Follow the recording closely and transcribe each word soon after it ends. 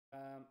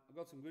I've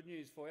got some good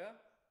news for you.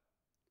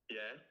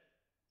 Yeah.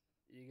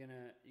 You're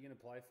gonna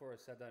play for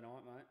us Saturday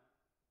night, mate.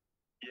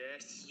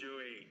 Yes,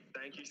 Stewey.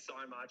 Thank you so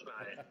much,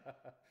 mate.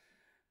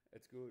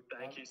 It's good.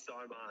 Thank you so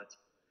much.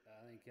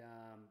 I think,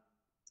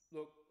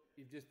 look,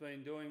 you've just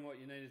been doing what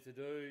you needed to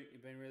do.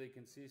 You've been really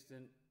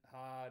consistent,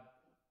 hard.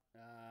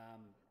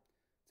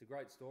 It's a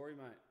great story,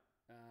 mate.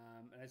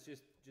 And it's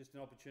just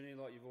an opportunity,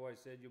 like you've always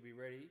said, you'll be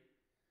ready.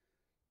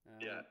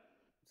 Yeah.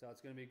 So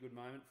it's going to be a good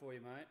moment for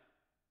you, mate.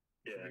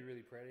 You should be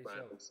really proud of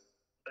yourself.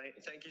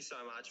 Thank you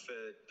so much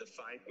for the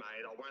faith,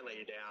 mate. I won't let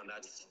you down.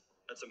 That's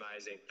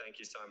amazing. Thank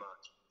you so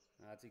much.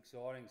 It's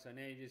exciting. So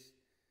now you just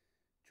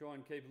try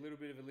and keep a little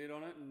bit of a lid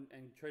on it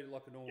and treat it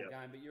like a normal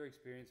game. But you're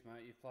experienced,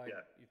 mate. You've played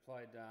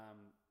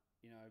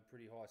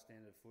pretty high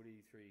standard of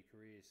footy through your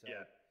career. So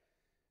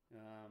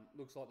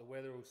looks like the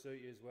weather will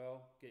suit you as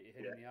well. Get your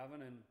head in the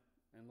oven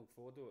and look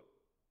forward to it.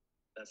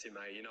 That's it,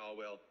 mate. You know I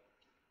will.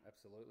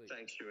 Absolutely.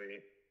 Thanks,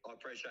 Stewie. I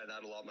appreciate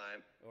that a lot,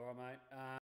 mate. All right, mate.